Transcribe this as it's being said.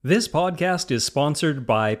This podcast is sponsored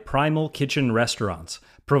by Primal Kitchen Restaurants,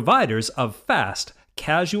 providers of fast,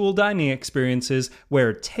 casual dining experiences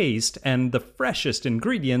where taste and the freshest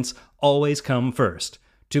ingredients always come first.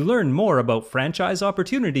 To learn more about franchise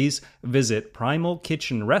opportunities, visit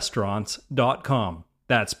primalkitchenrestaurants.com.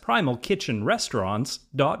 That's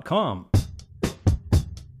primalkitchenrestaurants.com.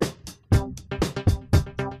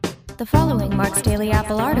 The following Mark's Daily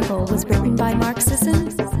Apple article was written by Mark Sisson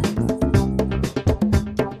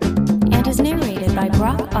and is narrated by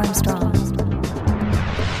Brock Armstrong.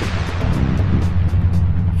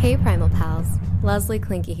 Hey Primal Pals, Leslie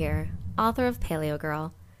Klinke here, author of Paleo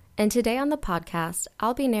Girl, and today on the podcast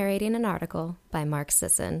I'll be narrating an article by Mark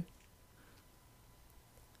Sisson.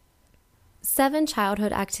 7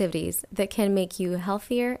 childhood activities that can make you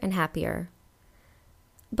healthier and happier.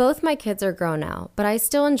 Both my kids are grown now, but I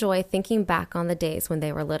still enjoy thinking back on the days when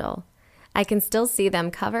they were little. I can still see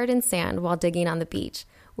them covered in sand while digging on the beach,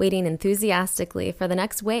 waiting enthusiastically for the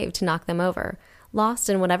next wave to knock them over, lost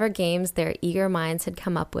in whatever games their eager minds had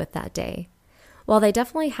come up with that day. While they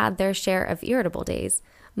definitely had their share of irritable days,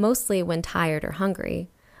 mostly when tired or hungry,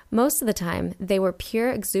 most of the time they were pure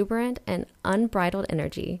exuberant and unbridled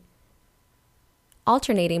energy,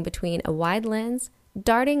 alternating between a wide lens,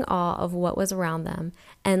 darting awe of what was around them,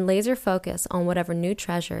 and laser focus on whatever new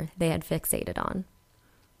treasure they had fixated on.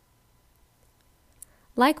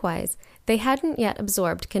 Likewise, they hadn't yet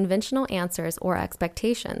absorbed conventional answers or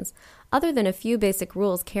expectations, other than a few basic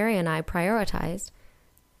rules Carrie and I prioritized.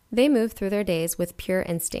 They moved through their days with pure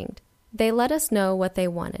instinct. They let us know what they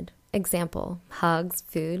wanted, example, hugs,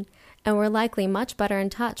 food, and were likely much better in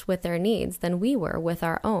touch with their needs than we were with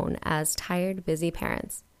our own as tired, busy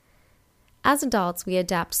parents. As adults, we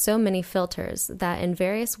adapt so many filters that in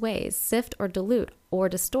various ways sift or dilute or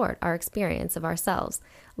distort our experience of ourselves,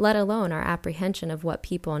 let alone our apprehension of what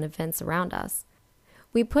people and events around us.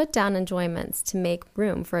 We put down enjoyments to make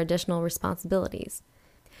room for additional responsibilities.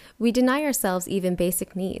 We deny ourselves even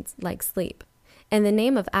basic needs, like sleep, in the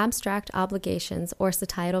name of abstract obligations or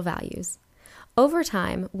societal values. Over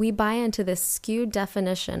time, we buy into this skewed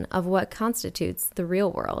definition of what constitutes the real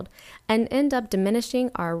world and end up diminishing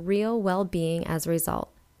our real well-being as a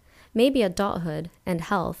result. Maybe adulthood and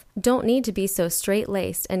health don't need to be so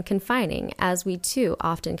straight-laced and confining as we too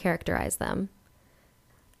often characterize them.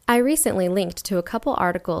 I recently linked to a couple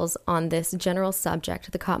articles on this general subject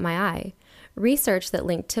that caught my eye, research that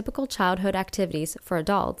linked typical childhood activities for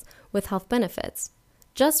adults with health benefits,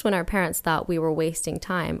 just when our parents thought we were wasting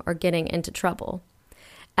time or getting into trouble.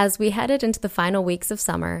 As we headed into the final weeks of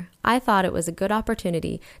summer, I thought it was a good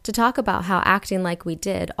opportunity to talk about how acting like we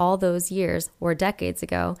did all those years or decades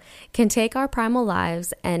ago can take our primal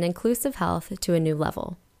lives and inclusive health to a new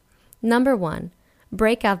level. Number 1,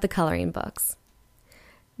 break out the coloring books.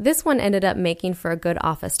 This one ended up making for a good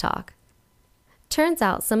office talk. Turns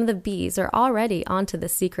out some of the bees are already onto the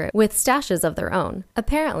secret with stashes of their own.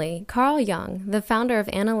 Apparently, Carl Jung, the founder of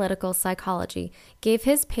analytical psychology, gave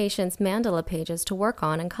his patients mandala pages to work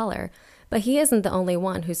on and color, but he isn't the only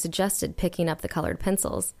one who suggested picking up the colored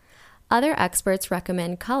pencils. Other experts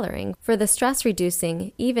recommend coloring for the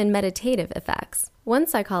stress-reducing, even meditative effects. One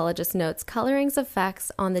psychologist notes coloring's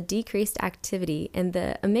effects on the decreased activity in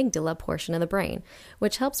the amygdala portion of the brain,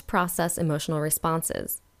 which helps process emotional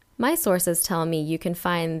responses. My sources tell me you can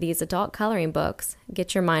find these adult coloring books,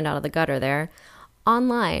 get your mind out of the gutter there,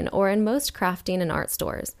 online or in most crafting and art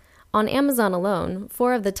stores. On Amazon alone,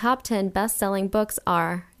 4 of the top 10 best-selling books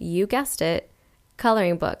are, you guessed it,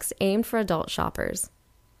 coloring books aimed for adult shoppers.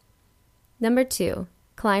 Number 2,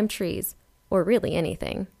 climb trees, or really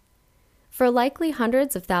anything. For likely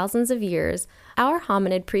hundreds of thousands of years, our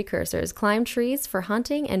hominid precursors climbed trees for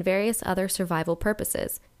hunting and various other survival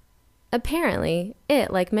purposes. Apparently,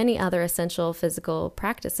 it, like many other essential physical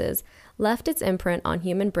practices, left its imprint on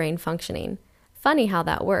human brain functioning. Funny how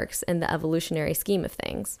that works in the evolutionary scheme of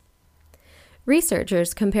things.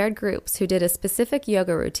 Researchers compared groups who did a specific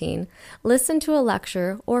yoga routine, listened to a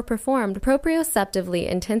lecture, or performed proprioceptively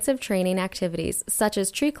intensive training activities such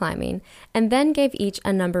as tree climbing, and then gave each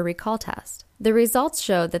a number recall test. The results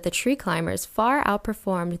showed that the tree climbers far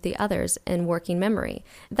outperformed the others in working memory,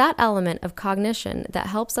 that element of cognition that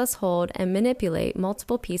helps us hold and manipulate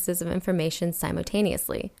multiple pieces of information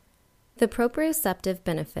simultaneously. The proprioceptive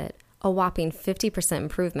benefit, a whopping 50%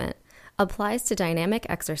 improvement, applies to dynamic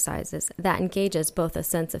exercises that engages both a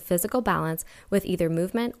sense of physical balance with either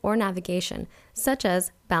movement or navigation, such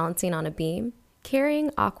as balancing on a beam,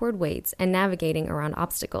 carrying awkward weights, and navigating around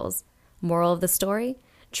obstacles. Moral of the story?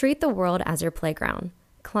 Treat the world as your playground.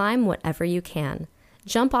 Climb whatever you can.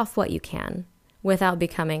 Jump off what you can, without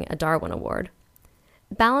becoming a Darwin Award.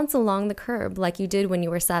 Balance along the curb like you did when you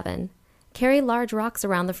were 7. Carry large rocks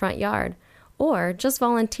around the front yard, or just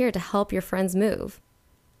volunteer to help your friends move.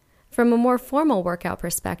 From a more formal workout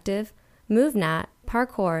perspective, MoveNat,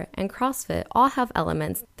 parkour, and CrossFit all have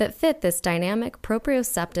elements that fit this dynamic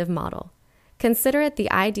proprioceptive model. Consider it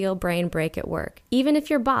the ideal brain break at work, even if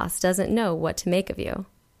your boss doesn't know what to make of you.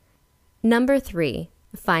 Number 3,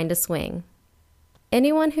 find a swing.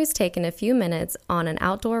 Anyone who's taken a few minutes on an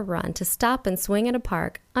outdoor run to stop and swing at a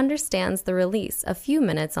park understands the release a few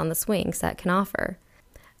minutes on the swing set can offer.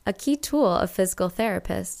 A key tool of physical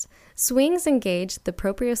therapists, swings engage the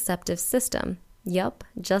proprioceptive system. Yup,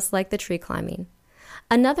 just like the tree climbing.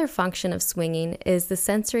 Another function of swinging is the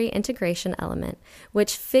sensory integration element,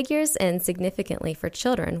 which figures in significantly for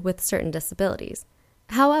children with certain disabilities.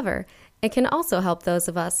 However, it can also help those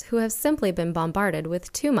of us who have simply been bombarded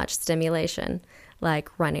with too much stimulation,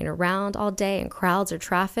 like running around all day in crowds or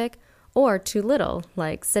traffic, or too little,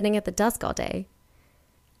 like sitting at the desk all day.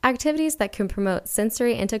 Activities that can promote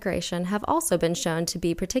sensory integration have also been shown to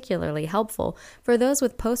be particularly helpful for those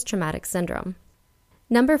with post-traumatic syndrome.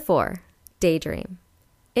 Number 4, daydream.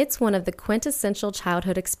 It's one of the quintessential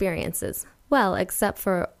childhood experiences, well, except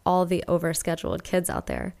for all the overscheduled kids out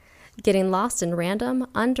there, getting lost in random,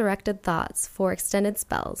 undirected thoughts for extended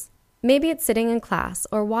spells. Maybe it's sitting in class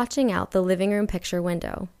or watching out the living room picture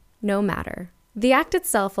window. No matter. The act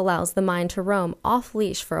itself allows the mind to roam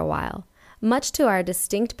off-leash for a while, much to our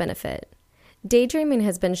distinct benefit. Daydreaming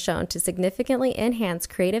has been shown to significantly enhance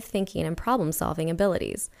creative thinking and problem-solving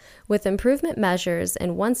abilities, with improvement measures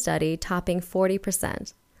in one study topping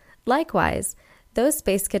 40%. Likewise, those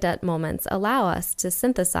Space Cadet moments allow us to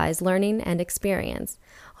synthesize learning and experience,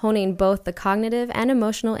 honing both the cognitive and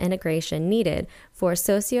emotional integration needed for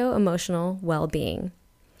socio-emotional well-being.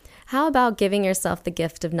 How about giving yourself the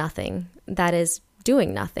gift of nothing? That is,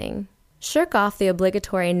 doing nothing. Shirk off the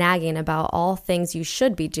obligatory nagging about all things you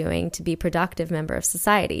should be doing to be a productive member of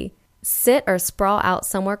society. Sit or sprawl out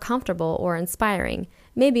somewhere comfortable or inspiring,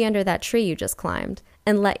 maybe under that tree you just climbed,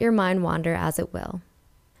 and let your mind wander as it will.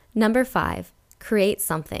 Number 5, create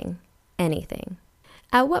something, anything.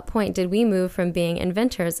 At what point did we move from being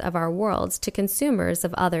inventors of our worlds to consumers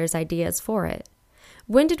of others' ideas for it?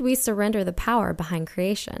 When did we surrender the power behind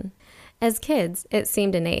creation? As kids, it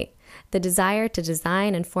seemed innate, the desire to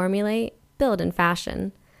design and formulate, build and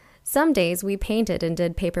fashion. Some days we painted and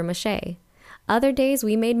did paper mache. Other days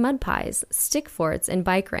we made mud pies, stick forts, and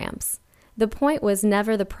bike ramps. The point was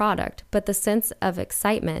never the product, but the sense of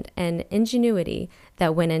excitement and ingenuity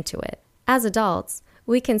that went into it. As adults,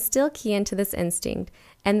 we can still key into this instinct,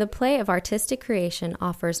 and the play of artistic creation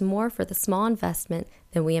offers more for the small investment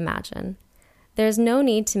than we imagine. There's no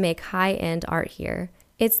need to make high-end art here.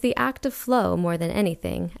 It's the act of flow more than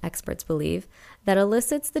anything, experts believe, that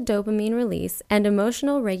elicits the dopamine release and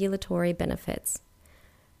emotional regulatory benefits.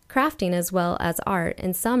 Crafting as well as art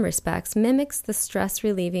in some respects mimics the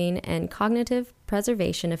stress-relieving and cognitive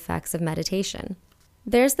preservation effects of meditation.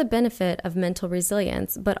 There's the benefit of mental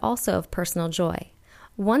resilience, but also of personal joy.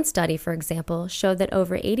 One study, for example, showed that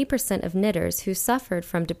over 80% of knitters who suffered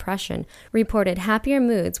from depression reported happier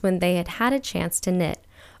moods when they had had a chance to knit.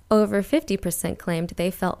 Over 50% claimed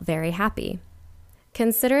they felt very happy.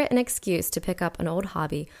 Consider it an excuse to pick up an old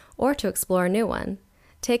hobby or to explore a new one.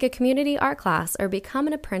 Take a community art class or become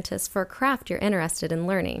an apprentice for a craft you're interested in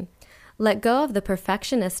learning. Let go of the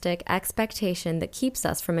perfectionistic expectation that keeps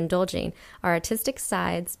us from indulging our artistic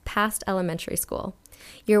sides past elementary school.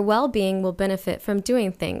 Your well-being will benefit from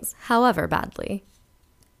doing things, however badly.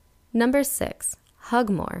 Number 6, hug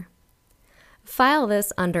more. File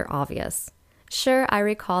this under obvious. Sure, I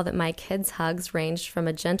recall that my kids' hugs ranged from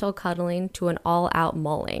a gentle cuddling to an all-out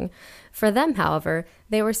mauling. For them, however,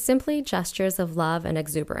 they were simply gestures of love and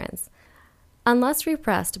exuberance. Unless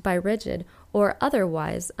repressed by rigid or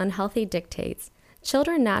otherwise unhealthy dictates,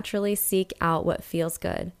 children naturally seek out what feels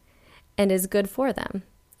good and is good for them.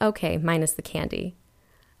 Okay, minus the candy.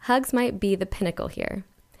 Hugs might be the pinnacle here.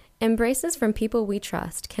 Embraces from people we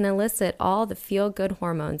trust can elicit all the feel-good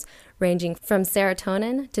hormones ranging from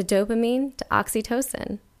serotonin to dopamine to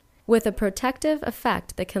oxytocin, with a protective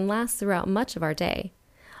effect that can last throughout much of our day.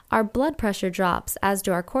 Our blood pressure drops, as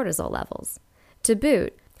do our cortisol levels. To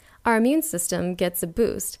boot, our immune system gets a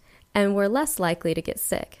boost, and we're less likely to get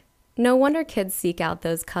sick. No wonder kids seek out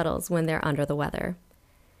those cuddles when they're under the weather.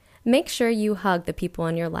 Make sure you hug the people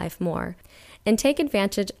in your life more, and take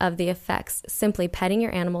advantage of the effects simply petting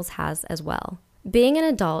your animals has as well. Being an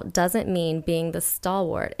adult doesn't mean being the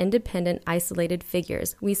stalwart, independent, isolated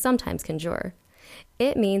figures we sometimes conjure.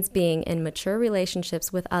 It means being in mature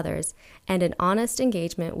relationships with others and an honest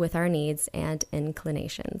engagement with our needs and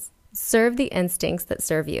inclinations. Serve the instincts that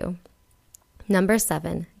serve you. Number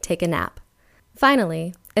 7, take a nap.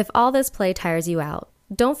 Finally, if all this play tires you out,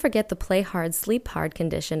 don't forget the play hard, sleep hard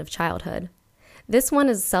condition of childhood. This one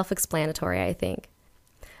is self-explanatory, I think.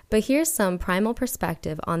 But here's some primal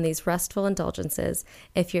perspective on these restful indulgences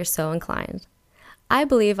if you're so inclined. I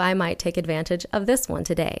believe I might take advantage of this one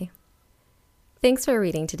today. Thanks for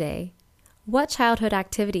reading today. What childhood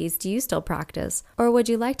activities do you still practice, or would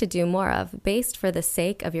you like to do more of based for the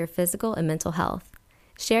sake of your physical and mental health?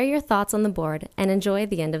 Share your thoughts on the board and enjoy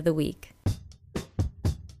the end of the week.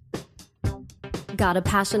 Got a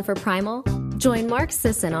passion for Primal? Join Mark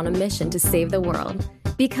Sisson on a mission to save the world.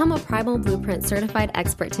 Become a Primal Blueprint certified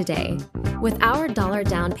expert today. With our $1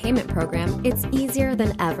 down payment program, it's easier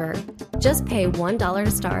than ever. Just pay $1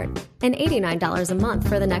 to start and $89 a month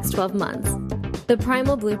for the next 12 months. The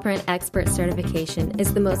Primal Blueprint Expert Certification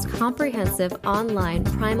is the most comprehensive online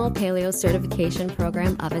Primal Paleo certification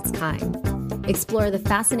program of its kind. Explore the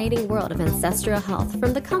fascinating world of ancestral health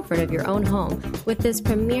from the comfort of your own home with this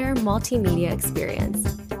premier multimedia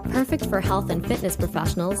experience. Perfect for health and fitness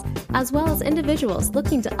professionals, as well as individuals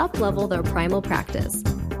looking to up-level their primal practice.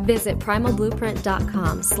 Visit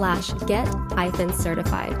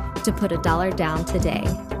primalblueprint.com/get-certified to put $1 down today.